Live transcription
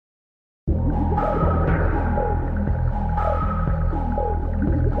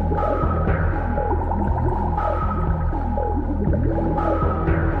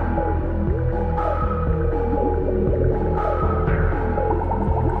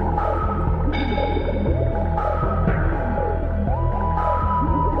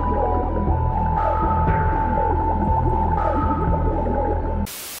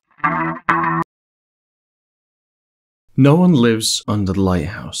No One Lives Under the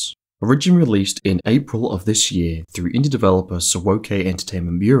Lighthouse. Originally released in April of this year through indie developer Sowoke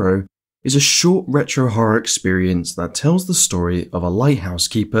Entertainment Bureau, is a short retro horror experience that tells the story of a lighthouse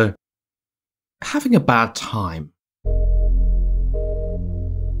keeper having a bad time.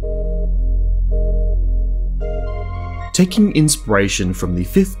 Taking inspiration from the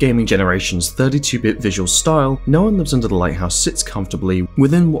 5th gaming generation's 32-bit visual style, No One Lives Under the Lighthouse sits comfortably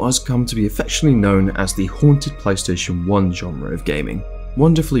within what has come to be affectionately known as the haunted PlayStation 1 genre of gaming.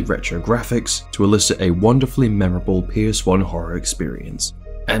 Wonderfully retro graphics to elicit a wonderfully memorable PS1 horror experience.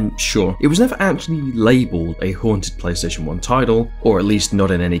 And sure, it was never actually labelled a haunted PlayStation 1 title, or at least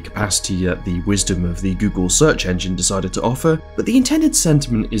not in any capacity that the wisdom of the Google search engine decided to offer, but the intended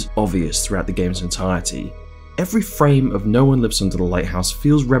sentiment is obvious throughout the game's entirety. Every frame of No One Lives Under the Lighthouse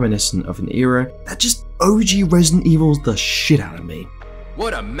feels reminiscent of an era that just OG Resident Evil's the shit out of me.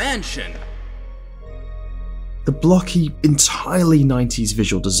 What a mansion! The blocky, entirely 90s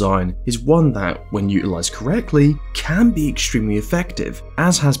visual design is one that, when utilised correctly, can be extremely effective,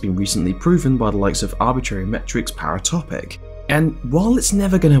 as has been recently proven by the likes of Arbitrary Metrics' Paratopic. And while it's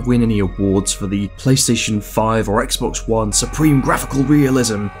never going to win any awards for the PlayStation 5 or Xbox One Supreme Graphical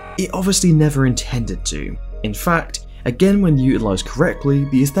Realism, it obviously never intended to. In fact, again when utilised correctly,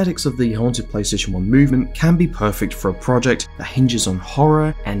 the aesthetics of the haunted PlayStation 1 movement can be perfect for a project that hinges on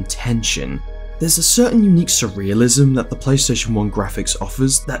horror and tension. There's a certain unique surrealism that the PlayStation 1 graphics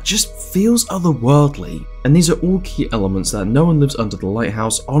offers that just feels otherworldly, and these are all key elements that No One Lives Under the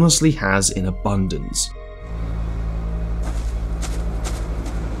Lighthouse honestly has in abundance.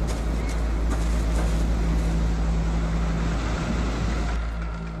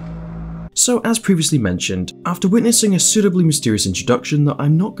 So as previously mentioned, after witnessing a suitably mysterious introduction that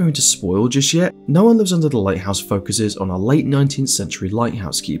I'm not going to spoil just yet, No One Lives Under the Lighthouse focuses on a late 19th century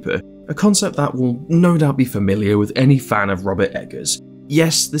lighthouse keeper, a concept that will no doubt be familiar with any fan of Robert Eggers.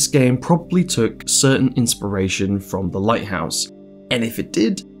 Yes, this game probably took certain inspiration from The Lighthouse, and if it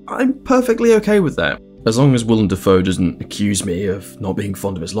did, I'm perfectly okay with that, as long as Willem Dafoe doesn't accuse me of not being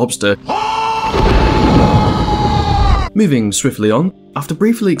fond of his lobster. Moving swiftly on, after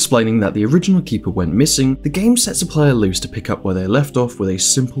briefly explaining that the original keeper went missing, the game sets a player loose to pick up where they left off with a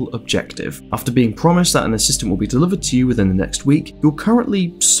simple objective. After being promised that an assistant will be delivered to you within the next week, your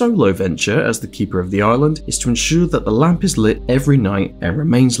currently solo venture as the keeper of the island is to ensure that the lamp is lit every night and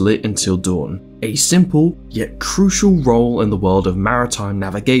remains lit until dawn. A simple, yet crucial role in the world of maritime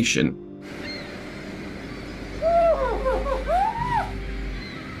navigation.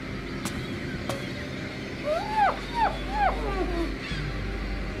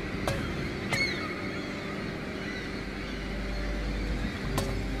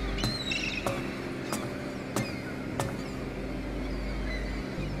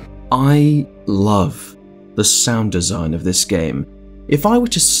 I love the sound design of this game. If I were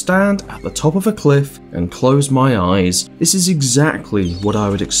to stand at the top of a cliff and close my eyes, this is exactly what I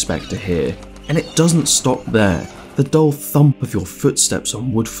would expect to hear. And it doesn't stop there. The dull thump of your footsteps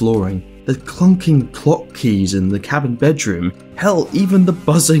on wood flooring, the clunking clock keys in the cabin bedroom, hell, even the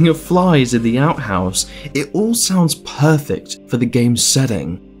buzzing of flies in the outhouse, it all sounds perfect for the game's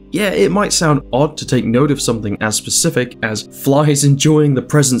setting. Yeah, it might sound odd to take note of something as specific as flies enjoying the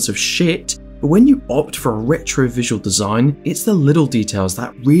presence of shit, but when you opt for a retro visual design, it's the little details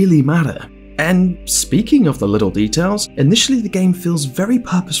that really matter. And speaking of the little details, initially the game feels very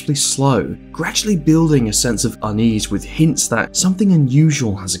purposefully slow, gradually building a sense of unease with hints that something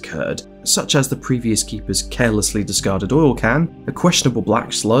unusual has occurred, such as the previous keeper's carelessly discarded oil can, a questionable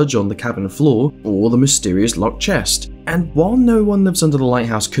black sludge on the cabin floor, or the mysterious locked chest. And while No One Lives Under the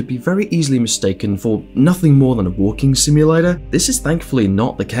Lighthouse could be very easily mistaken for nothing more than a walking simulator, this is thankfully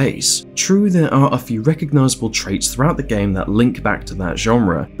not the case. True, there are a few recognisable traits throughout the game that link back to that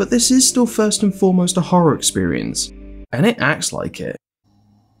genre, but this is still first and foremost a horror experience, and it acts like it.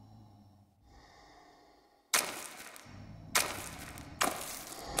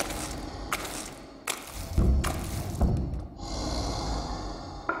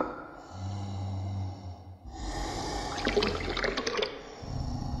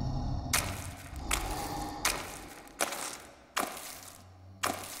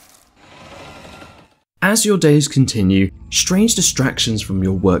 As your days continue, strange distractions from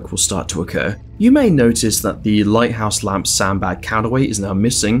your work will start to occur. You may notice that the lighthouse lamp's sandbag counterweight is now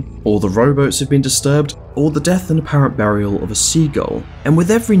missing, or the rowboats have been disturbed, or the death and apparent burial of a seagull. And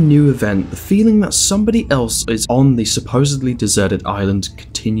with every new event, the feeling that somebody else is on the supposedly deserted island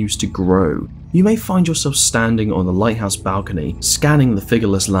continues to grow. You may find yourself standing on the lighthouse balcony, scanning the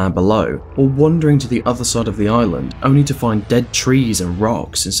figureless land below, or wandering to the other side of the island, only to find dead trees and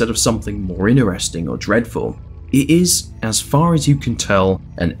rocks instead of something more interesting or dreadful. It is, as far as you can tell,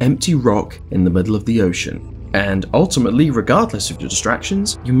 an empty rock in the middle of the ocean. And ultimately, regardless of your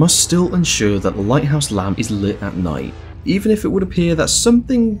distractions, you must still ensure that the lighthouse lamp is lit at night, even if it would appear that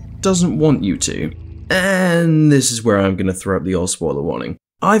something doesn't want you to. And this is where I'm going to throw up the old spoiler warning.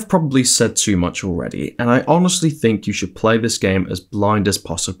 I've probably said too much already, and I honestly think you should play this game as blind as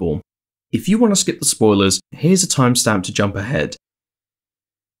possible. If you want to skip the spoilers, here's a timestamp to jump ahead.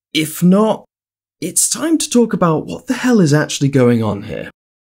 If not, it's time to talk about what the hell is actually going on here.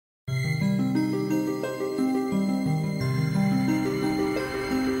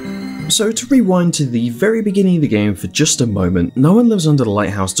 So to rewind to the very beginning of the game for just a moment, No One Lives Under the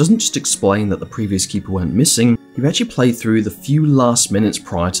Lighthouse doesn't just explain that the previous keeper went missing, you actually play through the few last minutes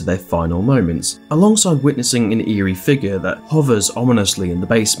prior to their final moments, alongside witnessing an eerie figure that hovers ominously in the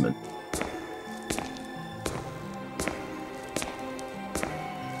basement.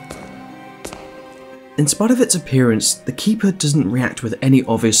 In spite of its appearance, the Keeper doesn't react with any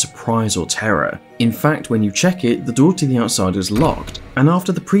obvious surprise or terror. In fact, when you check it, the door to the outside is locked, and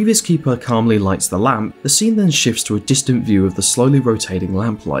after the previous Keeper calmly lights the lamp, the scene then shifts to a distant view of the slowly rotating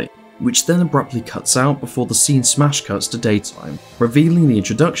lamplight, which then abruptly cuts out before the scene smash cuts to daytime, revealing the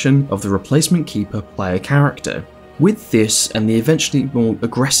introduction of the replacement Keeper player character. With this, and the eventually more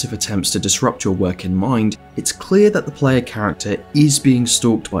aggressive attempts to disrupt your work in mind, it's clear that the player character is being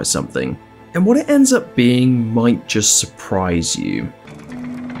stalked by something. And what it ends up being might just surprise you.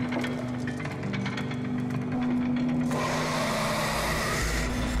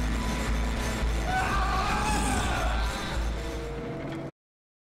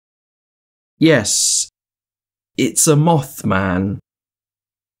 Yes, it's a Mothman.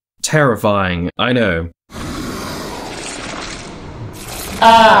 Terrifying, I know.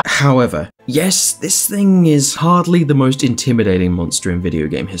 However, yes, this thing is hardly the most intimidating monster in video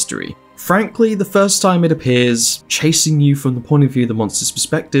game history. Frankly, the first time it appears, chasing you from the point of view of the monster's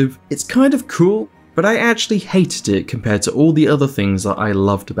perspective, it's kind of cool, but I actually hated it compared to all the other things that I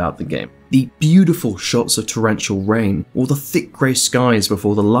loved about the game. The beautiful shots of torrential rain, or the thick grey skies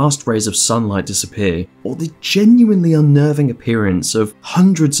before the last rays of sunlight disappear, or the genuinely unnerving appearance of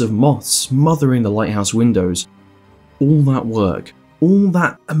hundreds of moths smothering the lighthouse windows. All that work. All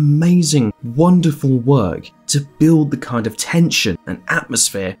that amazing, wonderful work to build the kind of tension and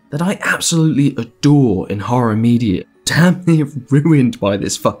atmosphere that I absolutely adore in horror media, damn near ruined by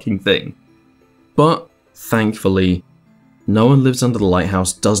this fucking thing. But, thankfully, No One Lives Under the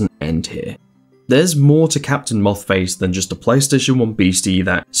Lighthouse doesn't end here. There's more to Captain Mothface than just a PlayStation 1 beastie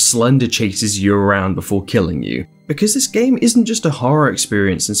that slender chases you around before killing you. Because this game isn't just a horror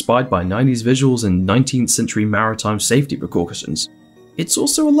experience inspired by 90s visuals and 19th century maritime safety precautions. It's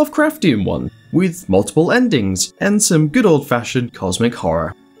also a Lovecraftian one, with multiple endings, and some good old-fashioned cosmic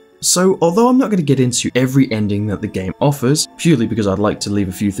horror. So, although I'm not going to get into every ending that the game offers, purely because I'd like to leave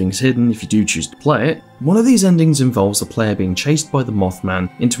a few things hidden if you do choose to play it, one of these endings involves the player being chased by the Mothman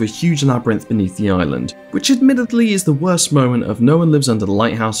into a huge labyrinth beneath the island, which admittedly is the worst moment of No One Lives Under the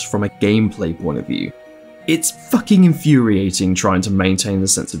Lighthouse from a gameplay point of view. It's fucking infuriating trying to maintain the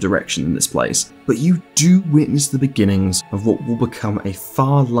sense of direction in this place, but you do witness the beginnings of what will become a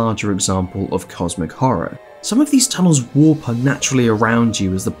far larger example of cosmic horror. Some of these tunnels warp unnaturally around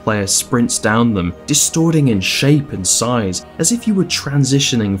you as the player sprints down them, distorting in shape and size, as if you were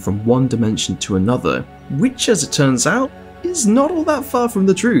transitioning from one dimension to another, which, as it turns out, is not all that far from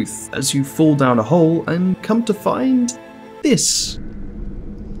the truth, as you fall down a hole and come to find this.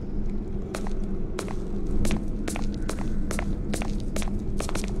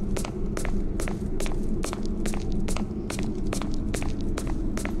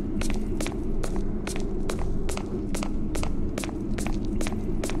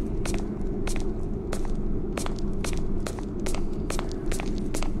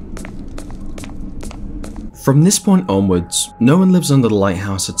 From this point onwards, No One Lives Under the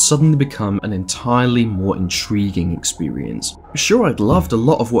Lighthouse had suddenly become an entirely more intriguing experience. Sure, I'd loved a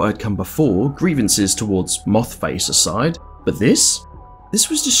lot of what had come before, grievances towards Mothface aside, but this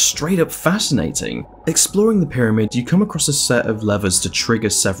was just straight up fascinating. Exploring the pyramid, you come across a set of levers to trigger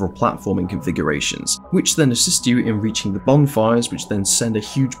several platforming configurations, which then assist you in reaching the bonfires, which then send a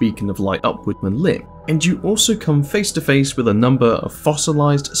huge beacon of light upward when lit. And you also come face to face with a number of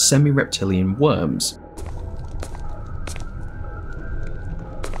fossilized semi-reptilian worms.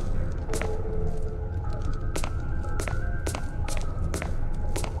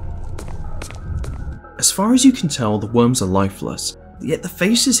 As far as you can tell, the worms are lifeless, yet the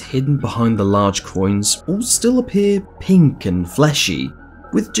faces hidden behind the large coins all still appear pink and fleshy,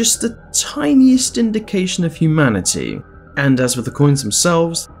 with just the tiniest indication of humanity. And as with the coins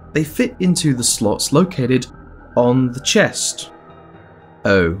themselves, they fit into the slots located on the chest.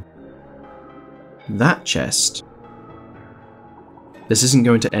 Oh. That chest. This isn't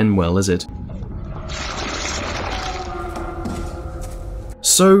going to end well, is it?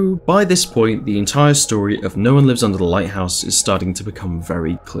 So, by this point, the entire story of No One Lives Under the Lighthouse is starting to become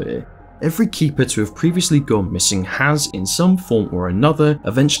very clear. Every keeper to have previously gone missing has, in some form or another,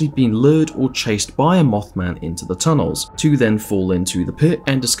 eventually been lured or chased by a Mothman into the tunnels, to then fall into the pit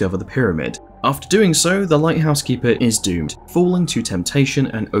and discover the pyramid. After doing so, the lighthouse keeper is doomed, falling to temptation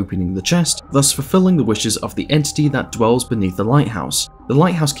and opening the chest, thus fulfilling the wishes of the entity that dwells beneath the lighthouse. The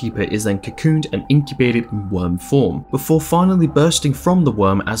lighthouse keeper is then cocooned and incubated in worm form, before finally bursting from the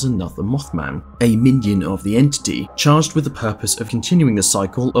worm as another Mothman, a minion of the entity, charged with the purpose of continuing the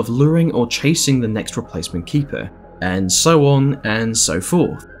cycle of luring or chasing the next replacement keeper, and so on and so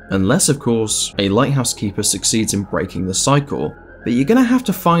forth. Unless, of course, a lighthouse keeper succeeds in breaking the cycle. But you're gonna have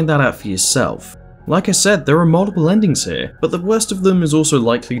to find that out for yourself. Like I said, there are multiple endings here, but the worst of them is also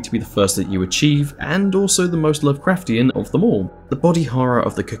likely to be the first that you achieve, and also the most Lovecraftian of them all. The body horror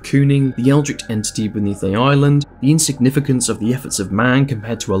of the cocooning, the eldritch entity beneath the island, the insignificance of the efforts of man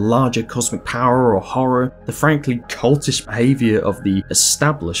compared to a larger cosmic power or horror, the frankly cultish behaviour of the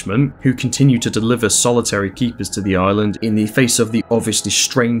establishment, who continue to deliver solitary keepers to the island in the face of the obviously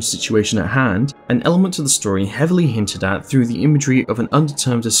strange situation at hand, an element of the story heavily hinted at through the imagery of an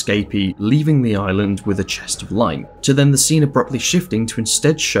undetermined escapee leaving the island with a chest of light, to then the scene abruptly shifting to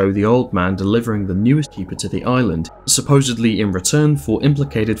instead show the old man delivering the newest keeper to the island, supposedly in return for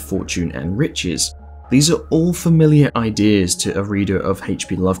implicated fortune and riches. These are all familiar ideas to a reader of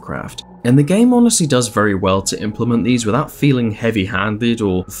H.P. Lovecraft, and the game honestly does very well to implement these without feeling heavy-handed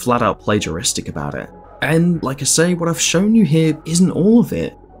or flat out plagiaristic about it. And like I say, what I've shown you here isn't all of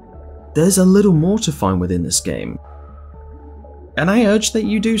it. There's a little more to find within this game, and I urge that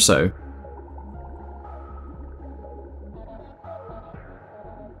you do so.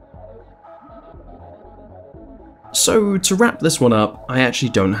 So to wrap this one up, I actually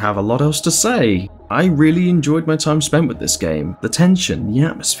don't have a lot else to say. I really enjoyed my time spent with this game. The tension, the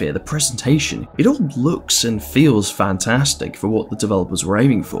atmosphere, the presentation, it all looks and feels fantastic for what the developers were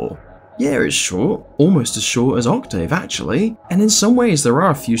aiming for. Yeah, it's short, almost as short as Octave actually, and in some ways there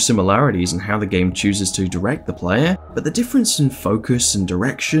are a few similarities in how the game chooses to direct the player, but the difference in focus and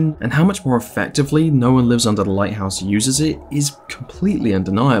direction, and how much more effectively No One Lives Under the Lighthouse uses it, is completely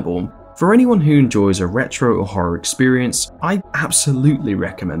undeniable. For anyone who enjoys a retro or horror experience, I absolutely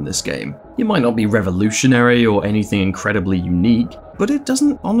recommend this game. It might not be revolutionary or anything incredibly unique, but it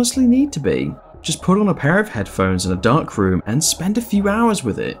doesn't honestly need to be. Just put on a pair of headphones in a dark room and spend a few hours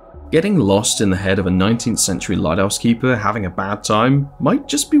with it. Getting lost in the head of a 19th century lighthouse keeper having a bad time might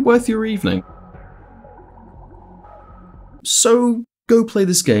just be worth your evening. So go play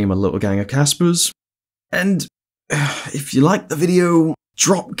this game, a little gang of Caspers, and if you like the video,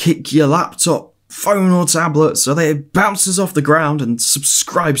 drop kick your laptop, phone or tablet so that it bounces off the ground and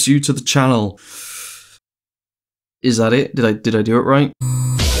subscribes you to the channel. Is that it? Did I do it right?